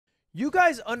You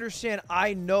guys understand?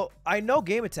 I know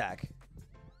Game Attack.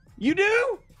 You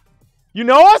do? You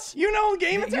know us? You know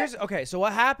Game Attack? Okay, so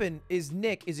what happened is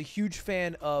Nick is a huge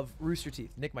fan of Rooster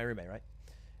Teeth. Nick, my roommate, right?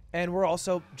 And we're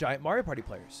also giant Mario Party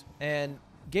players. And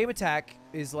Game Attack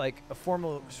is like a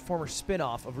former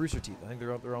spin-off of Rooster Teeth. I think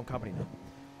they're their own company now.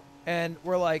 And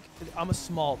we're like, I'm a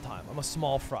small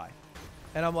fry.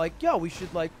 And I'm like, yo, we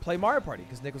should like play Mario Party.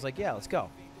 Because Nick was like, yeah, let's go.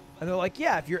 And they're like,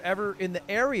 yeah, if you're ever in the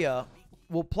area,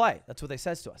 we'll play. That's what they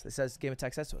says to us. Game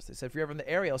Attack says to us. They said, if you're ever in the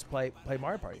area, let's play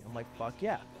Mario Party. I'm like, fuck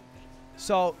yeah.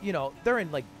 So, you know, they're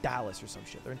in like Dallas or some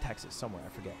shit. They're in Texas somewhere, I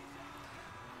forget.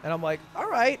 And I'm like, all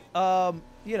right,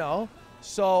 you know.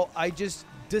 So I just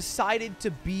decided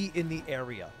to be in the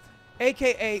area.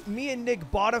 AKA, me and Nick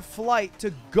bought a flight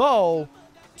to go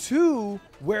to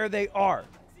where they are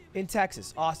in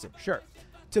Texas. Austin, sure.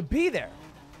 To be there.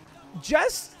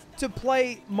 Just to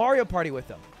play Mario Party with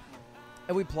them.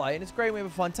 And we play, and it's great. We have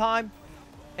a fun time.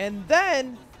 And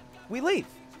then we leave.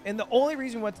 And the only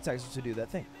reason we went to Texas was to do that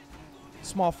thing.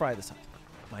 Small fry this time,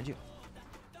 mind you.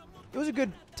 It was a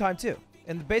good time, too.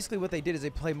 And basically what they did is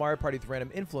they play Mario Party with random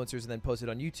influencers and then post it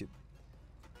on YouTube.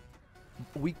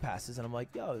 A week passes, and I'm like,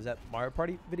 yo, is that Mario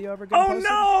Party video ever going to post?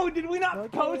 Oh, no! Did we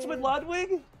not post with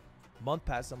Ludwig? Month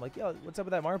passes, I'm like, yo, what's up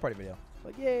with that Mario Party video?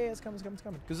 Like, yeah, it's coming.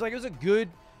 Because like, it was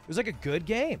like a good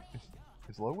game.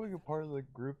 Is Ludwig a part of the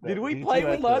group? That Did we play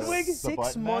with Ludwig?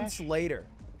 6 months later,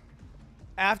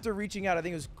 after reaching out, I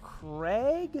think it was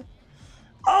Craig.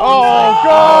 Oh, no!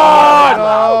 God!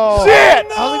 Oh, Shit!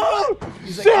 No!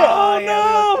 He's like, Shit! oh, Oh, yeah,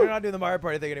 no! we're not doing the Mario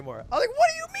Party thing anymore. I was like, what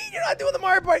do you mean you're not doing the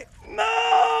Mario Party?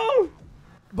 No!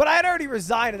 But I had already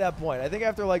resigned at that point. I think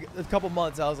after like a couple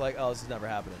months, I was like, oh, this is never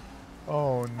happening.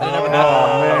 Oh no! never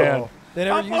man. They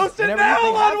never I'm used, posting they never now, used,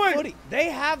 they have Ludwig! footage. They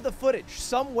have the footage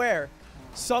somewhere,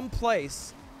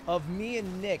 someplace of me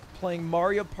and Nick playing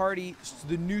Mario Party,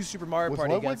 the new Super Mario Was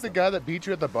Party Ludwig against the them. guy that beat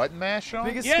you at the button mash, Sean?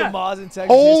 Biggest Yeah. schmaz in Texas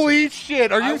Holy history.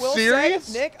 shit! Are I you will serious?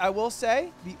 Say, Nick, I will say,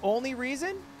 the only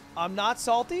reason I'm not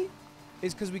salty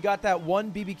is because we got that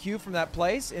one BBQ from that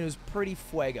place, and it was pretty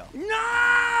fuego.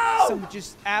 No! Some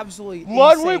just absolutely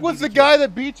Ludwig insane was the BBQ. guy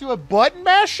that beat you at button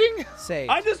mashing? Saved.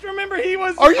 I just remember he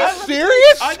was. Are you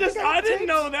serious? I didn't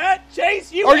know that.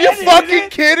 Chase, you Are you edited fucking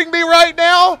it. kidding me right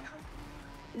now?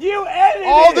 You edited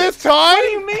All it. this time? What do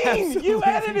you mean? You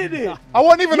Absolutely edited it. not. I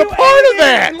wasn't even You a part of edited it,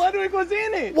 that. and Ludwig was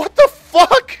in it. What the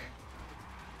fuck?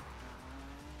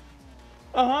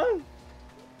 Uh-huh.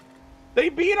 They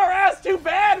beat our ass too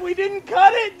bad. We didn't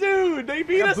cut it, dude. They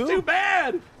beat us boom. too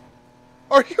bad.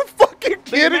 Are you fucking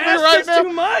They kidding me mashed right us now? too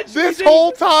much. This We didn't-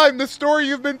 whole time, the story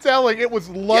you've been telling, it was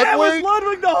Ludwig? Yeah, it was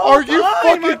Ludwig the whole Are you time.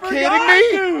 fucking I kidding forgot,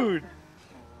 me? dude?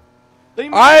 They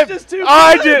mashed us too good.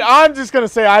 I'm just gonna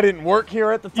say I didn't work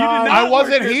here at the You did time. not I work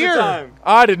wasn't at the here. time.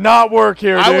 I did not work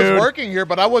here, dude. I was working here,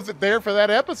 but I wasn't there for that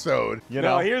episode. You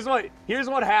No, know. here's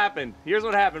what happened. Here's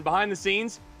what happened behind the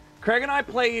scenes. Craig and I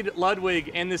played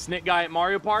Ludwig and this Nick guy at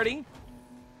Mario Party.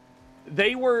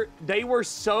 They were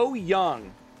so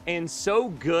young and so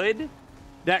good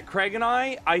that Craig and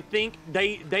I think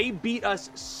they beat us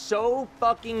so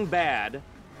fucking bad,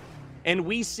 and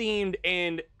we seemed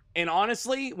and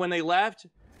honestly when they left,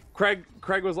 Craig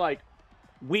was like,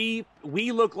 we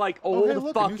look like old hey,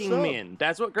 look, a new fucking sub. men.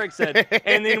 That's what Craig said.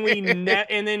 And then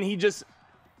and then he just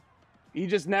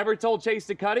never told Chase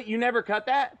to cut it. You never cut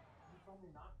that?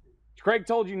 Craig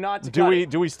told you not to cut it.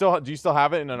 Do you still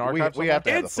have it in an archive? we have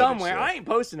to have It's the footage, somewhere. so. I ain't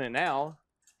posting it now.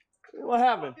 What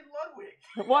happened?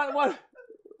 What? I found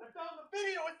the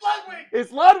video. It's Ludwig.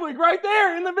 It's Ludwig right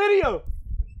there in the video.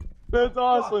 That's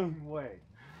awesome. Way.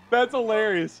 That's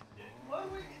hilarious.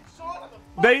 Ludwig and Sean on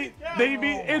the They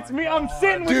beat. It's me. I'm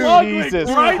sitting with Dude, Ludwig Jesus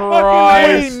right Christ.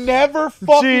 fucking We there. never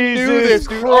fucking knew Jesus this,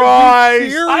 dude. Christ. Are you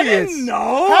serious? I didn't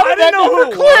know. How did I didn't know that who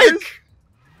never it was. click?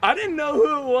 I didn't know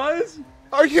who it was.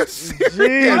 Are you serious?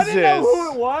 I didn't know Jesus.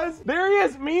 who it was. There he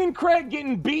is. Me and Craig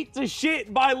getting beat to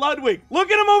shit by Ludwig.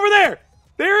 Look at him over there.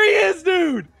 There he is,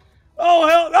 dude. Oh,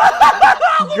 hell.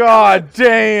 God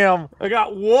damn. I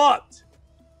got whooped.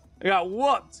 Yeah,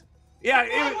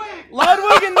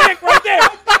 Ludwig and Nick right there.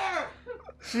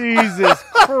 Jesus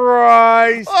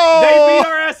Christ. They beat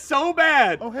our ass so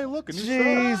bad. Oh, hey, look. A new sub.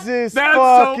 Jesus That's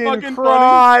so fucking fucking funny.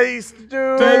 Christ,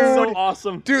 dude. That's so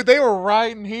awesome. Dude, they were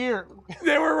right in here.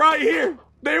 They were right here.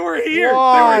 They were here.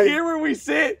 Why? They were here where we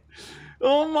sit.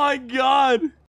 Oh my God.